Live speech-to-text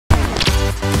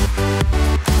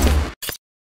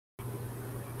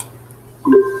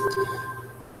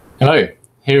Hello,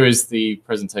 here is the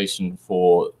presentation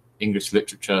for English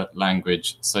Literature,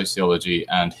 Language, Sociology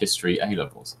and History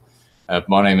A-Levels.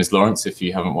 My name is Lawrence, if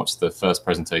you haven't watched the first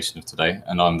presentation of today,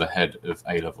 and I'm the head of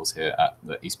A-Levels here at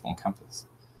the Eastbourne campus.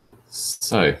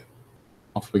 So,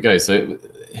 off we go. So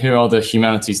here are the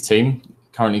Humanities team,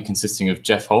 currently consisting of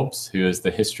Jeff Hobbs, who is the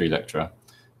history lecturer.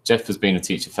 Jeff has been a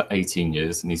teacher for 18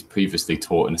 years and he's previously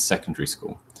taught in a secondary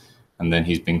school. And then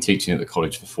he's been teaching at the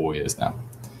college for 4 years now.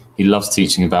 He loves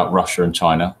teaching about Russia and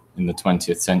China in the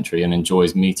 20th century and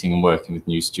enjoys meeting and working with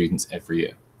new students every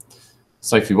year.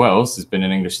 Sophie Wells has been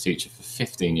an English teacher for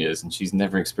 15 years and she's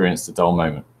never experienced a dull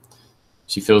moment.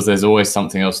 She feels there's always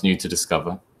something else new to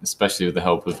discover, especially with the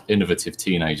help of innovative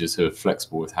teenagers who are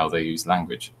flexible with how they use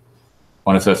language.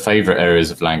 One of her favourite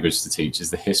areas of language to teach is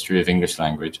the history of English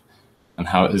language and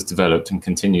how it has developed and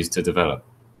continues to develop.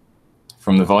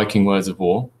 From the Viking words of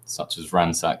war, such as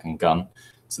ransack and gun,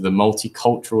 to the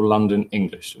multicultural London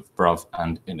English of bruv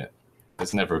and innit.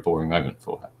 There's never a boring moment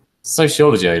for her.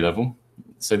 Sociology A-level.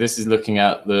 So this is looking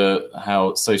at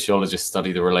how sociologists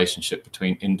study the relationship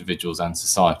between individuals and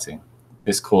society.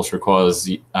 This course requires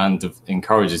and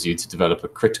encourages you to develop a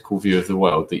critical view of the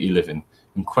world that you live in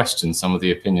and question some of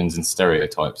the opinions and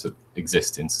stereotypes that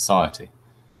exist in society.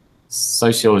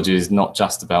 Sociology is not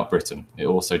just about Britain, it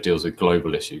also deals with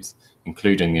global issues,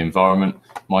 including the environment,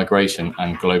 migration,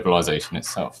 and globalization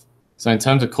itself. So in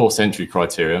terms of course entry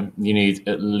criteria, you need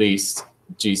at least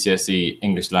GCSE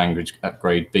English language at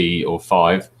grade B or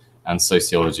 5 and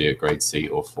sociology at grade C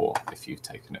or 4 if you've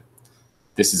taken it.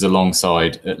 This is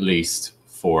alongside at least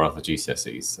 4 other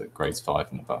GCSEs at grades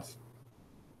 5 and above.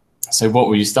 So what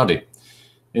will you study?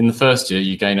 In the first year,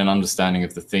 you gain an understanding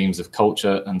of the themes of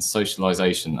culture and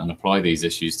socialization and apply these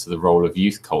issues to the role of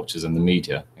youth cultures and the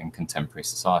media in contemporary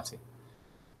society.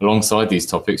 Alongside these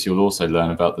topics, you'll also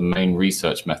learn about the main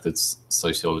research methods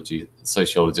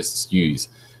sociologists use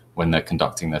when they're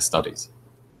conducting their studies.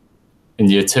 In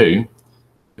year 2,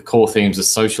 the core themes are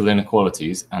social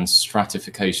inequalities and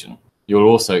stratification. You'll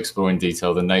also explore in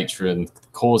detail the nature and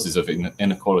causes of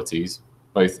inequalities,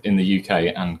 both in the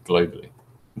UK and globally.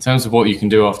 In terms of what you can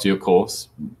do after your course,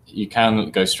 you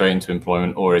can go straight into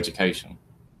employment or education.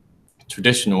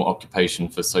 Traditional occupation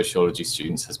for sociology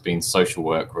students has been social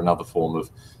work or another form of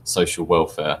social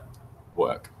welfare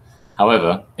work.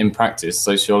 However, in practice,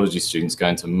 sociology students go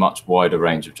into a much wider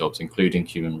range of jobs, including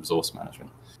human resource management.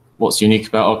 What's unique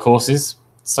about our courses?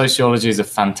 Sociology is a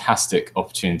fantastic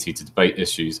opportunity to debate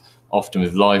issues, often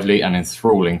with lively and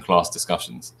enthralling class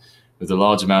discussions, with a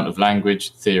large amount of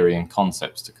language, theory, and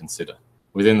concepts to consider.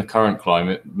 Within the current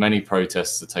climate, many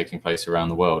protests are taking place around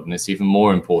the world, and it's even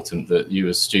more important that you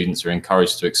as students are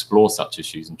encouraged to explore such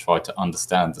issues and try to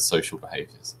understand the social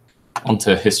behaviours. On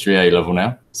to History A-level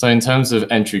now. So in terms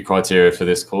of entry criteria for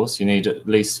this course, you need at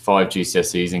least 5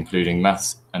 GCSEs, including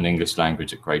Maths and English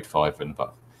language at grade 5 and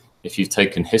above. If you've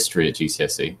taken History at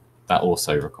GCSE, that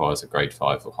also requires a grade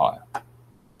 5 or higher.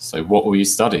 So what will you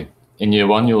study? In year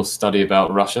 1, you'll study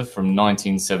about Russia from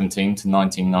 1917 to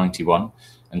 1991,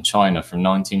 and China from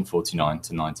 1949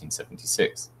 to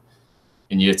 1976.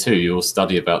 In year 2, you will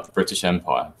study about the British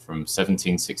Empire from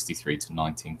 1763 to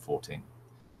 1914.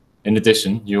 In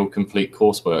addition, you will complete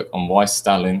coursework on why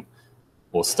Stalin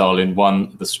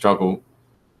won the struggle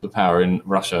for power in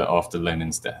Russia after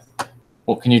Lenin's death.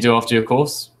 What can you do after your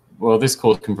course? Well, this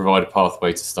course can provide a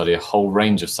pathway to study a whole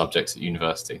range of subjects at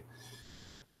university.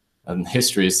 And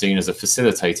history is seen as a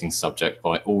facilitating subject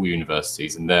by all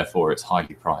universities, and therefore it's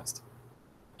highly prized.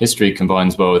 History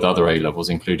combines well with other A-levels,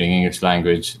 including English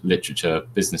language, literature,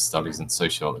 business studies, and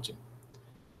sociology.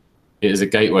 It is a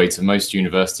gateway to most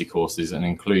university courses and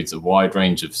includes a wide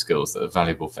range of skills that are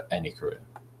valuable for any career.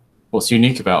 What's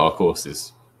unique about our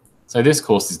courses? So this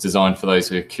course is designed for those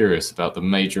who are curious about the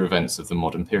major events of the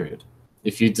modern period.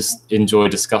 If you enjoy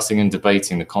discussing and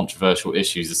debating the controversial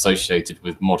issues associated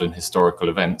with modern historical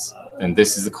events, then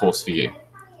this is the course for you.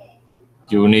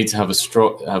 You will need to have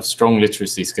strong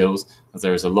literacy skills, as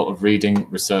there is a lot of reading,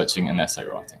 researching, and essay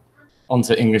writing. On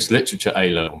to English Literature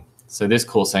A-level. So this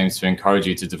course aims to encourage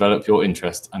you to develop your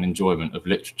interest and enjoyment of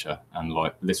literature and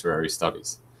literary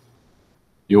studies.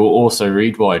 You will also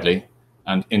read widely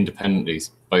and independently,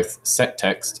 both set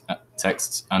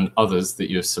texts and others that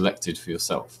you have selected for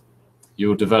yourself. You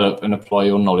will develop and apply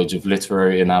your knowledge of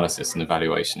literary analysis and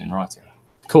evaluation in writing.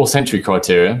 Course entry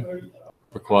criteria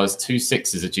requires 2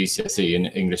 6s at GCSE in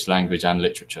English language and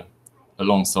literature,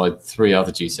 alongside 3 other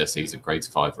GCSEs at grades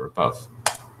 5 or above.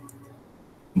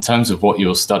 In terms of what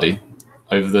you'll study,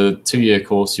 over the 2-year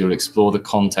course, you'll explore the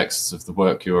contexts of the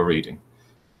work you are reading,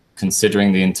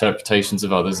 considering the interpretations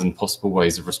of others and possible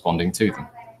ways of responding to them.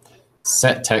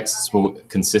 Set texts will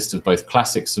consist of both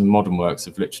classics and modern works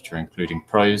of literature, including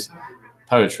prose,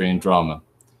 poetry, and drama.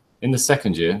 In the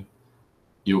second year,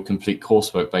 you will complete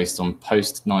coursework based on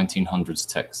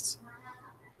post-1900s texts,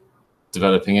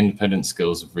 developing independent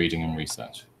skills of reading and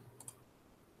research.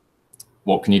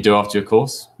 What can you do after your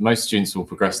course? Most students will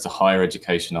progress to higher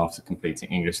education after completing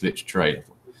English Literature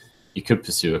A-level. You could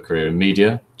pursue a career in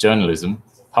media, journalism,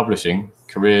 publishing,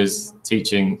 careers,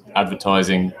 teaching,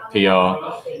 advertising, PR,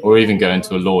 or even go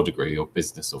into a law degree or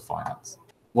business or finance.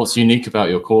 What's unique about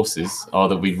your courses are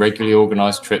that we regularly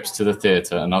organise trips to the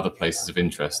theatre and other places of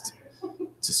interest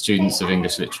to students of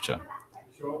English literature.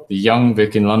 The Young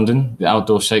Vic in London, the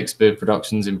outdoor Shakespeare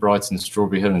productions in Brighton,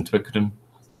 Strawberry Hill and Twickenham,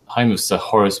 home of Sir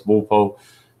Horace Walpole,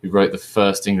 who wrote the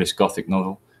first English Gothic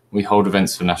novel. We hold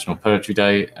events for National Poetry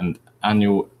Day and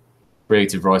annual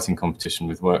creative writing competition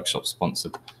with workshops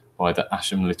sponsored by the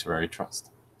Ascham Literary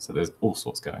Trust. So there's all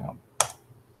sorts going on.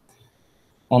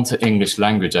 On to English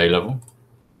Language A-level.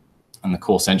 And the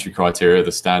course entry criteria,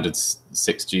 the standard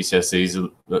 6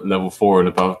 GCSEs at level 4 and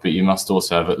above, but you must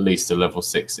also have at least a level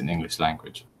 6 in English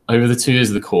language. Over the 2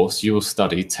 years of the course, you will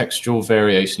study textual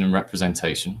variation and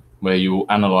representation, where you will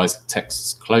analyse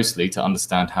texts closely to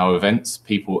understand how events,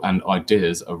 people, and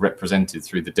ideas are represented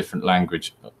through the different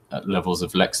language at levels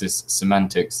of lexis,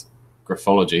 semantics,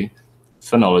 graphology,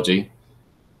 phonology,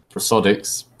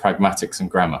 prosodics, pragmatics, and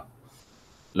grammar.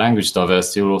 Language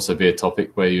diversity will also be a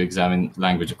topic where you examine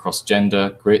language across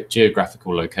gender,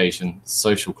 geographical location,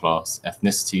 social class,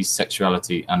 ethnicity,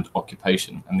 sexuality, and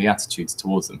occupation, and the attitudes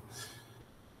towards them.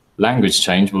 Language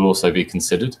change will also be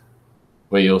considered,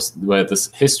 where the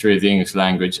history of the English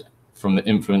language, from the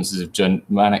influences of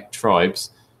Germanic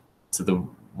tribes to the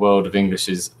world of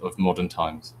Englishes of modern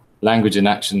times. Language in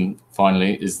action,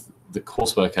 finally, is the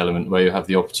coursework element where you have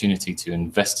the opportunity to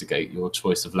investigate your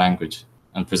choice of language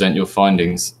and present your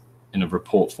findings in a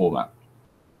report format.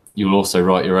 You will also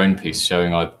write your own piece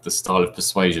showing either the style of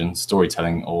persuasion,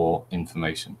 storytelling, or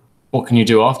information. What can you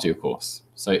do after your course?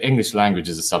 So English language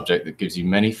is a subject that gives you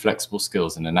many flexible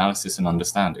skills in analysis and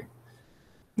understanding.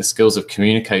 The skills of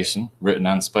communication, written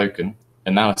and spoken,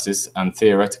 analysis, and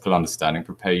theoretical understanding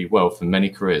prepare you well for many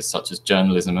careers such as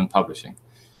journalism and publishing,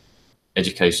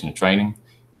 education and training,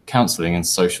 counselling and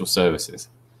social services,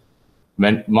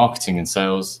 marketing and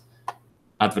sales,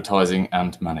 advertising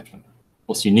and management.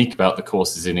 What's unique about the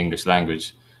courses in English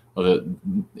language are that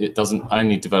it doesn't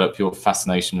only develop your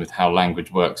fascination with how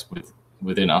language works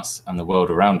within us and the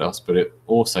world around us, but it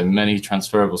also many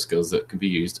transferable skills that can be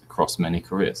used across many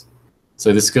careers.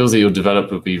 So the skills that you'll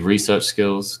develop will be research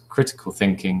skills, critical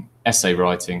thinking, essay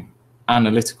writing,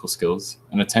 analytical skills,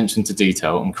 and attention to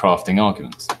detail and crafting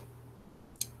arguments.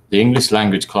 The English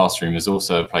language classroom is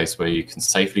also a place where you can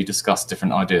safely discuss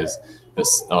different ideas that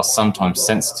are sometimes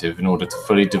sensitive in order to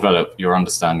fully develop your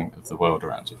understanding of the world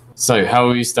around you. So how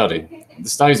will you study? The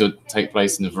studies will take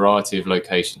place in a variety of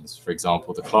locations. For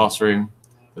example, the classroom,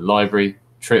 the library,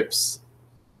 trips,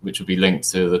 which will be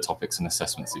linked to the topics and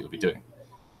assessments that you'll be doing.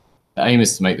 The aim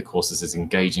is to make the courses as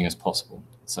engaging as possible.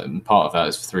 So part of that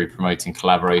is through promoting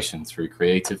collaboration through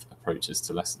creative approaches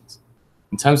to lessons.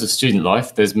 In terms of student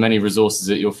life, there's many resources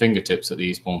at your fingertips at the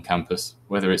Eastbourne campus,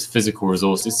 whether it's physical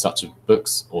resources such as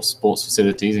books or sports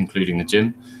facilities, including the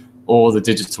gym, or the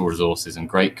digital resources and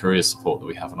great career support that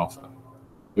we have on offer.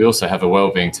 We also have a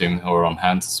wellbeing team who are on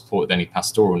hand to support with any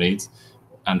pastoral needs,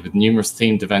 and with numerous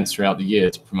themed events throughout the year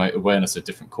to promote awareness of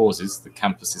different causes, the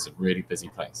campus is a really busy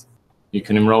place. You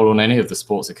can enrol on any of the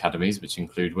sports academies, which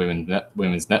include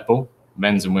women's netball,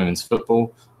 men's and women's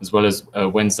football, as well as a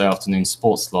Wednesday afternoon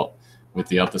sports slot with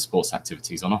the other sports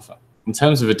activities on offer. In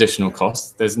terms of additional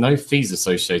costs, there's no fees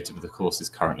associated with the courses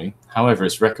currently. However,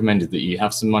 it's recommended that you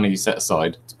have some money set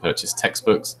aside to purchase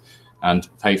textbooks and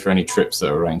pay for any trips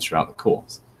that are arranged throughout the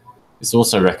course. It's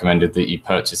also recommended that you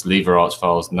purchase lever arch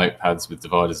files, notepads with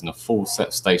dividers, and a full set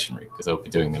of stationery, because they'll be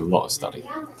doing a lot of study.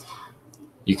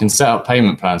 You can set up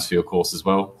payment plans for your course as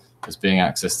well as being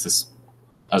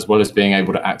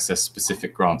able to access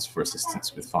specific grants for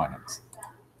assistance with finance.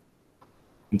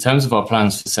 In terms of our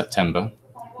plans for September,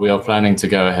 we are planning to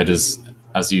go ahead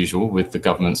as usual with the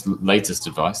government's latest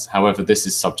advice. However, this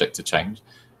is subject to change.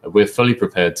 We're fully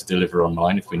prepared to deliver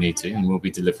online if we need to, and we'll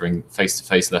be delivering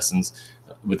face-to-face lessons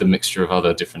with a mixture of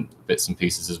other different bits and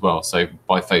pieces as well. So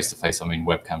by face-to-face, I mean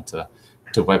webcam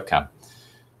to webcam.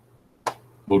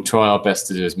 We'll try our best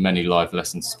to do as many live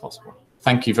lessons as possible.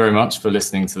 Thank you very much for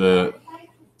listening to the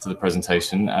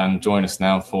presentation, and join us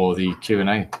now for the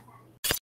Q&A.